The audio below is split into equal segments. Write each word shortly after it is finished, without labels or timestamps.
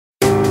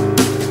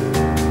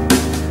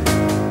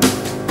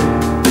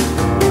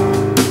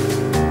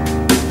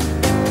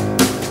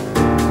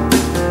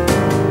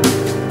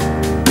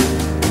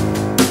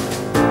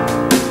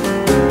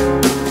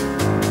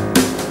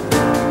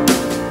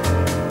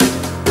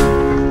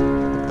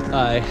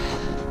Hi,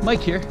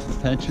 Mike here,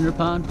 pensioner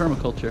upon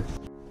Permaculture.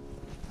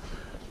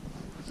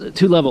 It's a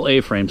 2-level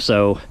A-frame,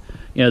 so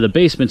you know the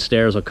basement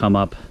stairs will come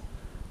up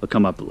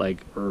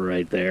like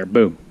right there,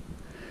 boom.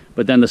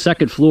 But then the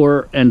second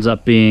floor ends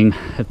up being,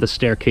 if the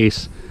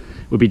staircase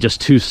would be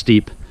just too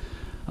steep,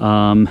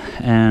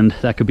 and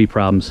that could be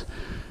problems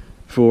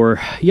for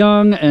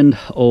young and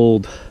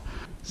old.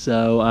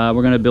 So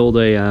we're going to build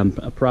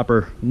a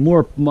proper,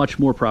 much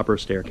more proper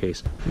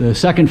staircase. The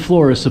second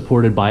floor is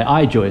supported by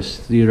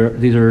I-Joists.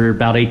 These are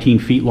about 18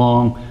 feet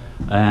long,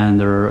 and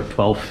they're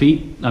 12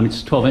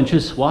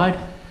 inches wide.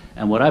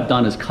 And what I've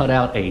done is cut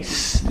out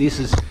this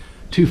is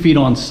 2 feet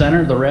on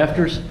center, the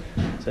rafters.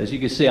 So as you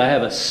can see, I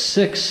have a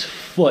 6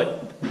 foot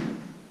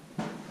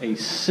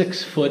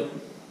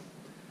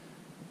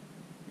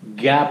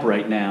gap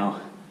right now.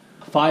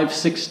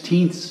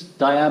 5/16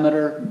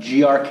 diameter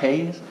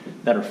GRKs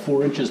that are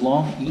 4 inches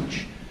long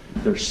each.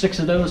 There's 6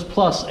 of those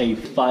plus a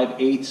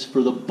 5/8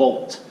 for the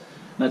bolt.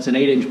 That's an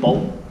 8-inch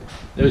bolt.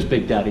 Those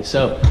big daddies.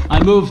 So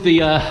I moved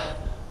the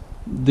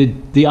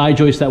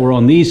I-joists that were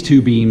on these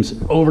 2 beams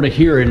over to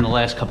here in the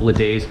last couple of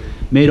days.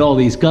 Made all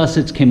these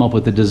gussets, came up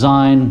with the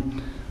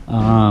design,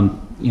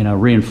 you know,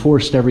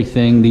 reinforced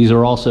everything. These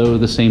are also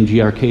the same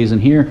GRKs in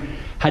here.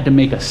 Had to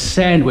make a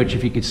sandwich,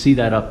 if you could see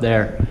that up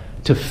there,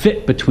 to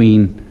fit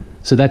between.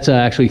 So that's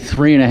actually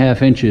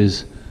 3.5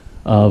 inches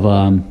of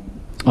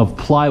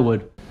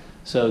plywood.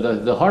 So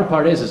the hard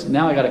part is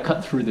now I got to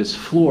cut through this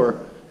floor.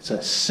 It's a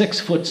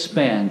 6-foot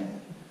span.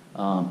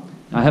 I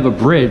have a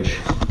bridge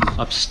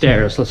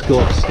upstairs. Let's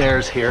go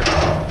upstairs here.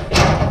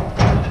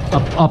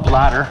 Up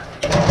ladder.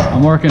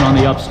 I'm working on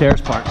the upstairs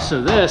part.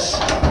 So this,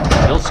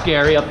 a little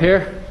scary up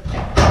here.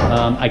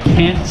 I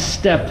can't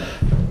step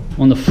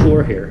on the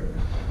floor here.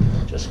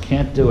 Just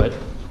can't do it.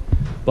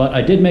 But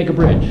I did make a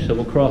bridge, so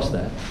we'll cross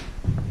that.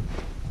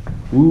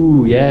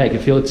 Ooh, yeah, I can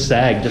feel it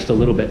sag just a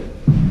little bit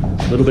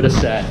of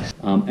sag.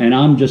 And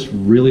I'm just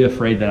really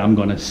afraid that I'm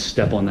gonna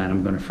step on that.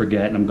 I'm gonna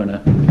forget, and I'm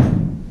gonna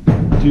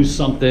do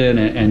something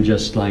and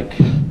just like,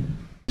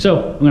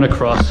 so I'm gonna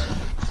cross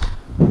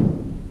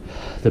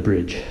the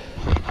bridge.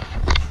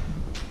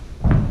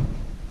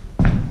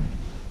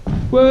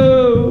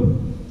 Whoa!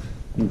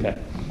 Okay.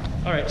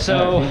 All right,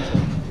 so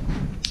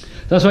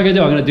that's what I'm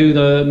gonna do. I'm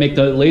gonna make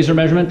the laser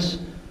measurements,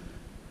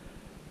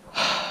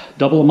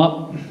 double them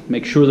up,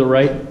 make sure they're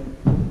right,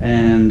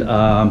 and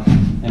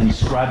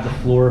scribe the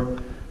floor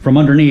from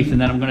underneath, and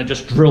then I'm gonna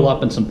just drill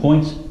up in some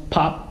points,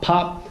 pop,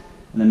 pop,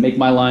 and then make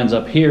my lines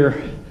up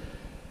here.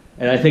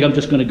 And I think I'm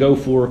just gonna go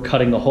for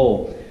cutting the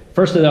hole.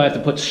 First though, I have to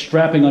put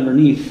strapping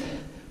underneath.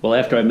 Well,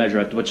 after I measure,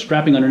 I have to put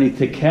strapping underneath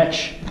to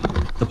catch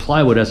the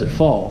plywood as it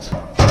falls.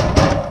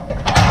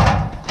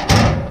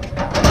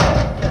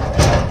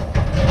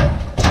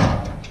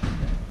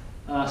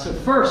 So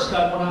first,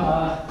 I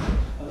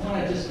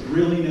wanna just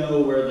really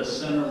know where the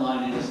center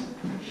line is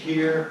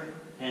here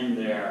and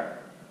there.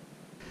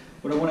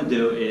 What I want to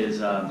do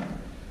is I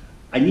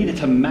need it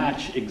to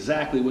match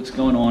exactly what's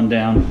going on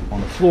down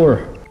on the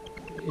floor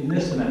in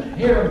this dimension.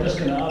 Here I'm just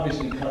going to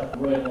obviously cut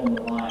right along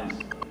the lines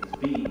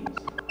of these beams.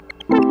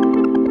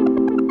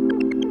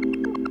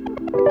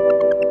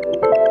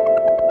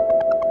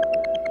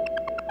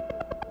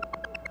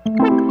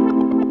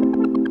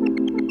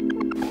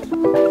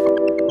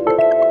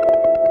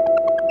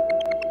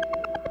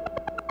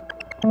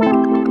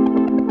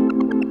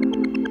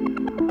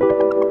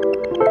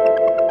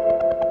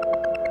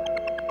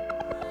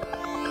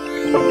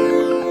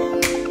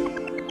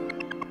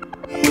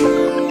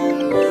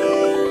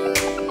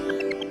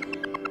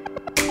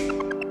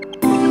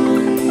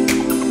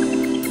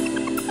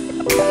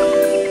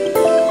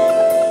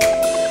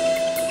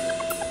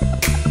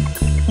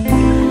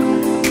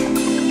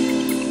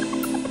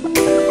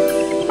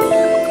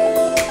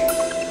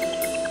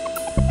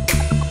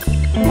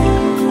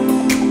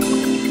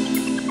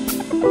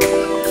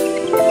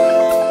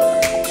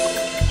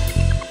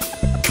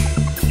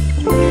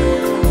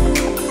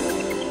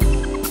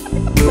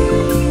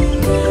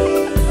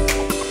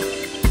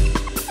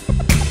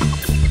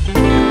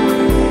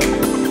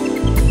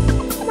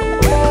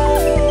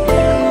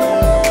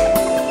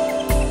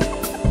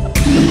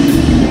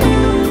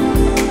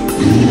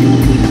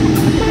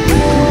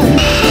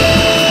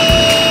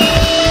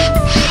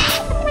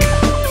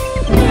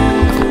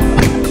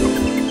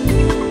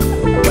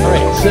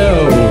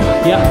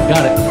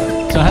 Got it.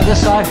 So I have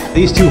this side,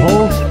 these 2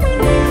 holes.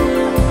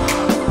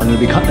 I'm going to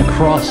be cutting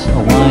across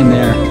a line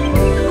there,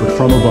 but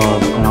from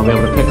above, and I'll be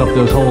able to pick up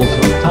those holes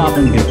on the top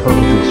and get a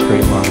perfectly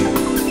straight line.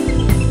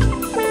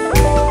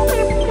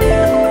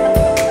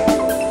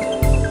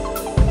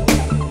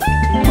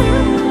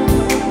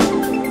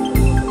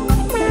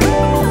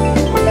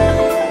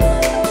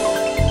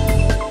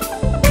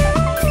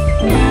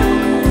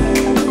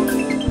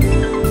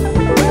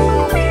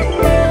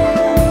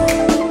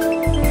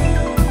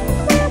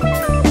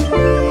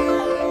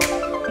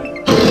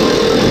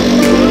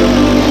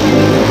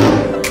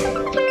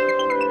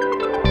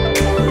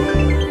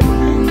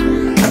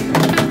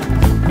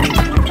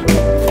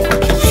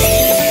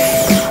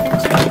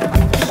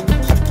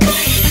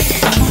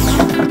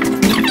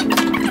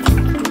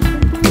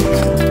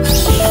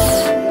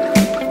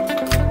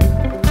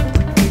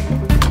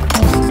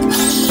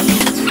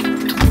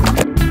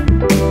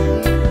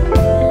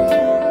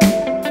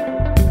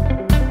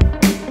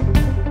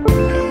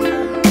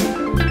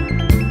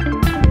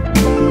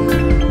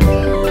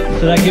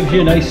 So that gives you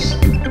a nice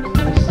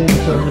sand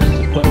surface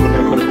to put. We're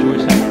going to put a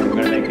joist hanger. We're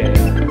going to make a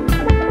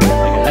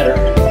header.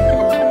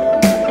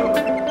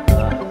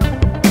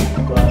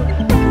 But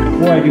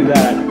before I do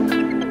that, I'm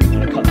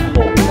going to cut the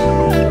holes.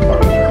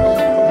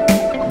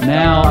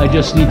 Now I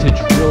just need to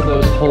drill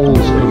those holes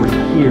over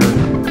here,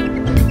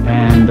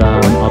 and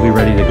I'll be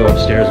ready to go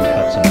upstairs and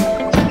cut some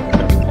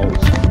holes.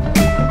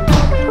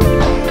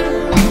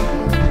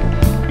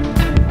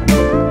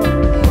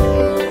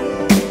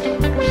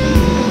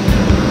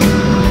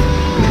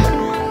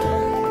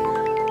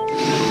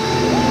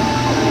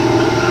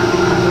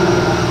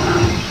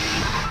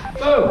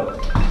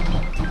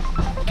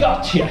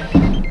 Gotcha.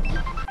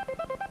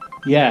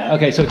 Yeah,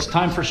 okay, so it's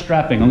time for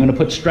strapping. I'm gonna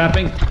put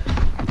strapping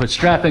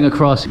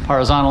across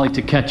horizontally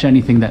to catch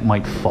anything that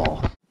might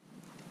fall.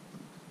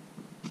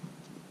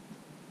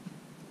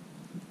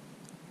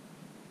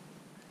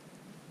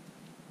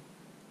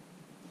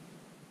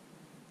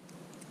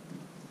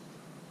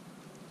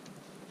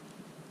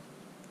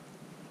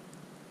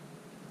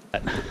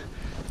 I'm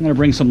gonna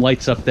bring some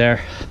lights up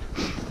there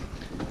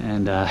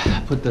and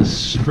put the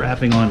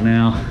strapping on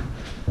now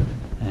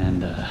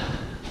and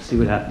see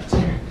what happens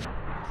here.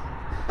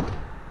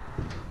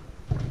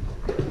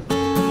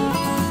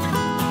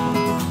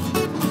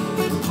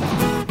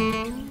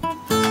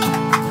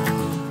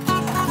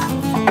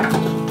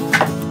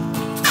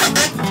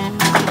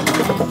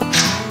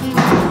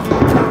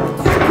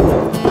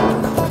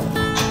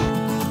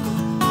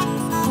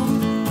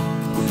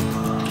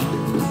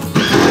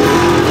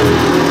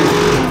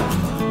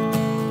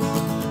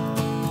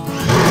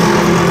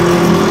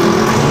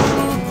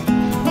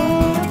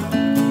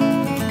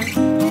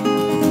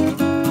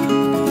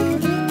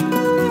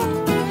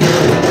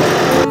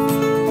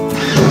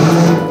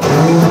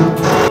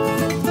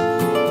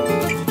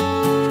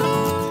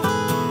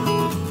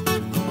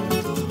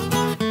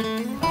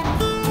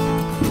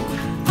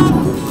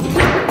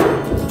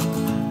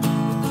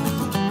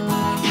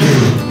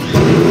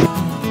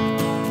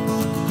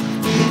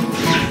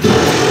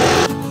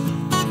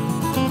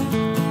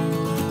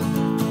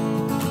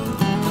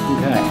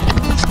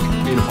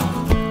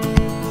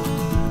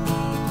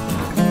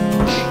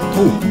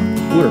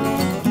 Water.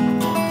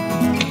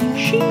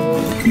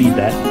 Need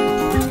that.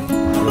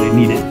 Really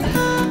need it.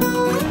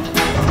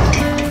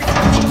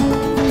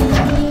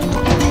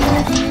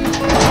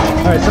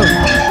 Alright, so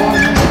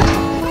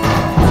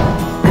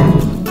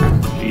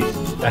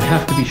jeez, I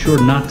have to be sure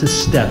not to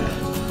step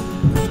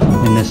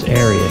in this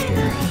area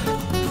here.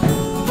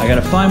 I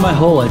gotta find my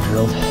hole I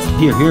drilled.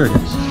 Here it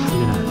is.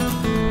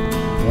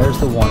 There's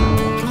the one.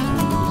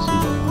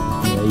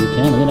 Yeah, you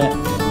can. Look at that.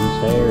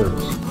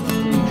 Downstairs.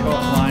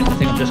 Chalk line. I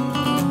think I'm just.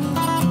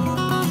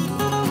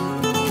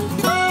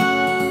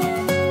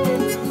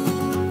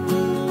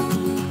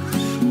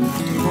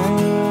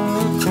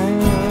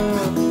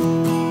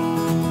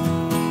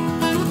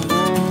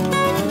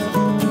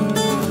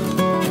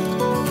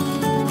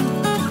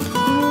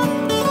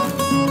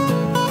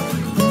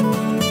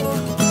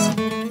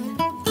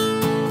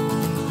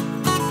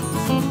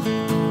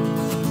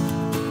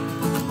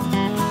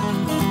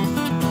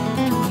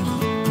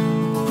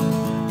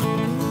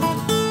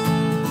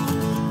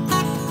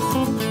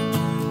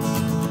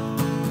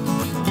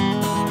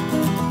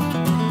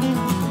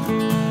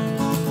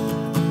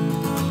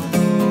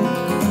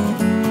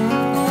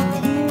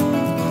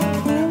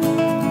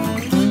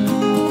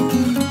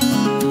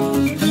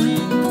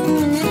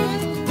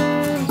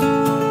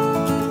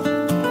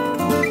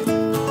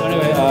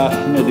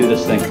 I'm gonna do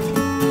this thing.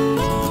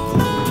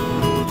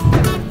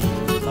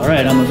 All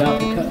right, I'm about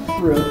to cut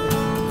through.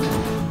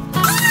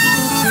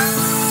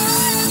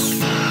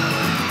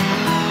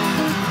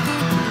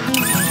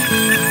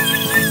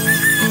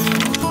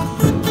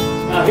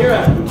 Now here I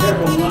have to be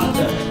careful not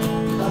to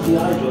cut the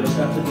I-joist. I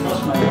have to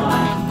trust my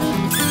line.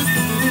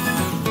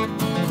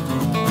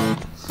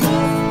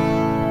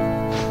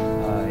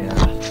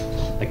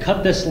 I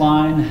cut this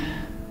line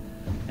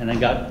and then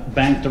got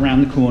banked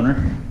around the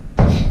corner.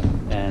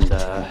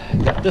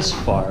 Got this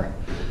far.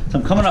 So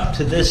I'm coming up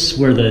to this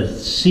where the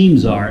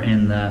seams are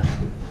in the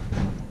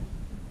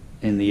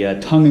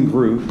tongue and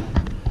groove.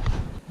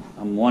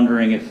 I'm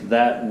wondering if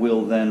that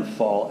will then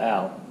fall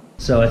out.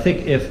 So I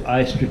think if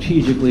I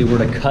strategically were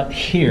to cut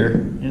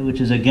here, which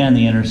is again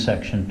the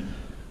intersection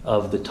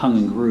of the tongue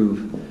and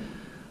groove,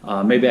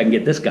 maybe I can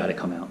get this guy to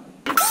come out.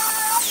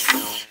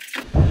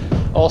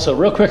 Also,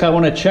 real quick, I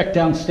want to check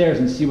downstairs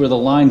and see where the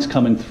line's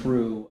coming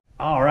through.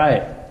 All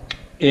right,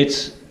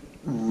 it's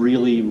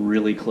really,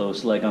 really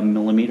close, like a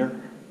millimeter,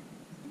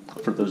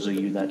 for those of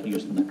you that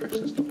use the metric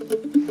system.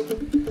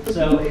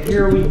 So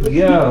here we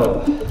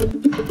go.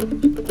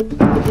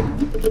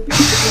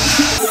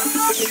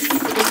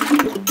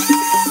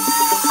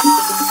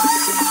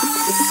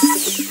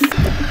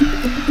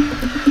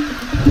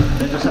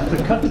 I just have to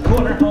cut the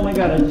corner. Oh my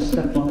God, I just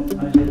stepped on it.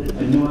 I did it.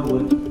 I knew I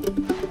would.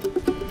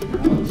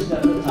 One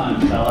step at a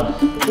time, fella.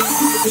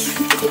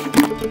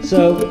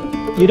 So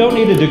you don't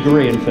need a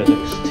degree in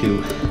physics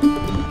to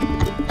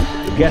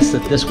guess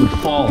that this would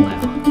fall now.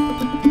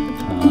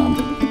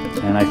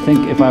 And I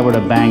think if I were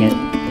to bang it,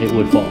 it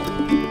would fall.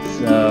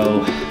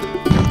 So,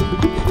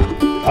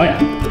 oh yeah.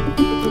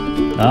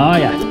 Oh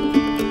yeah.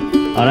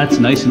 Oh, that's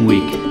nice and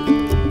weak.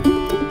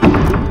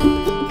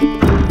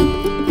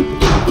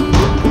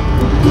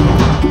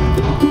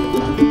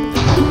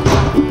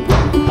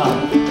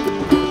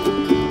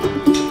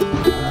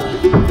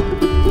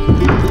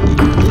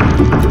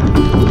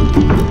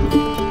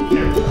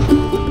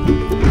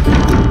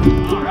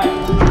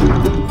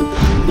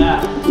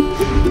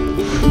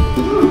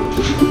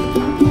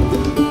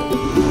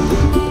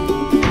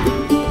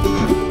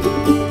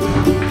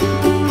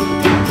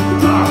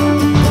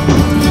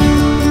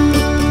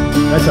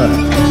 That's a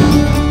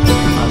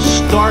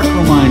stark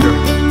reminder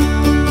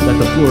that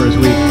the floor is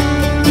weak.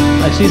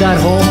 I see that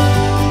hole,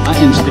 my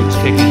instinct's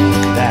kicking.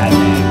 Bad,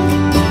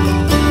 man.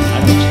 I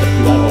can step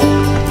through that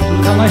hole.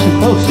 Look how nice and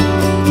close.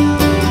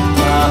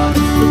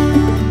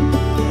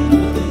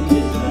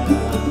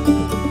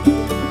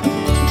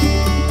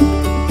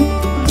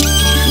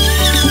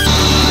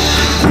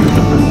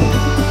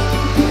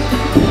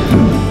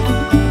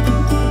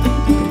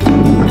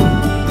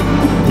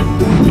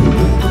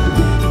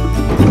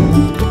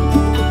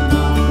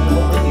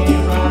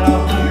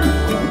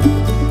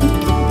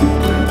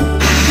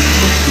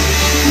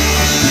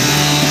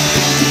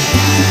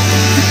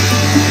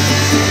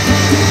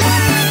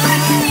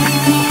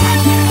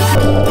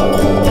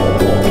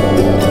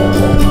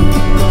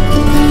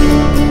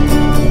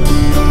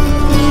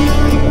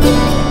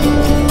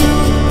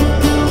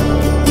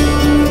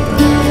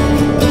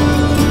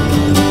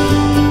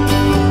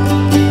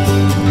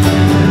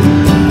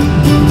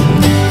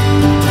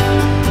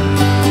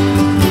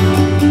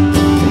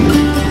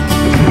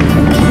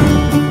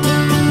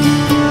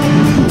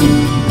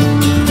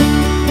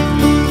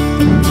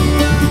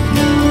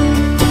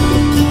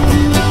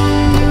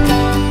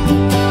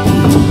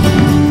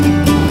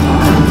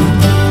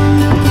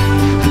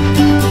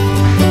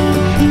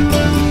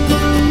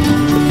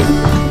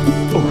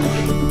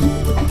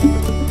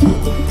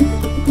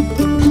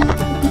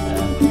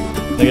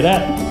 Look at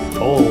that.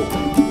 Oh.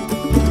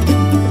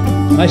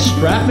 My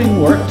strapping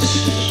worked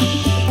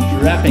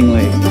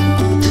strappingly.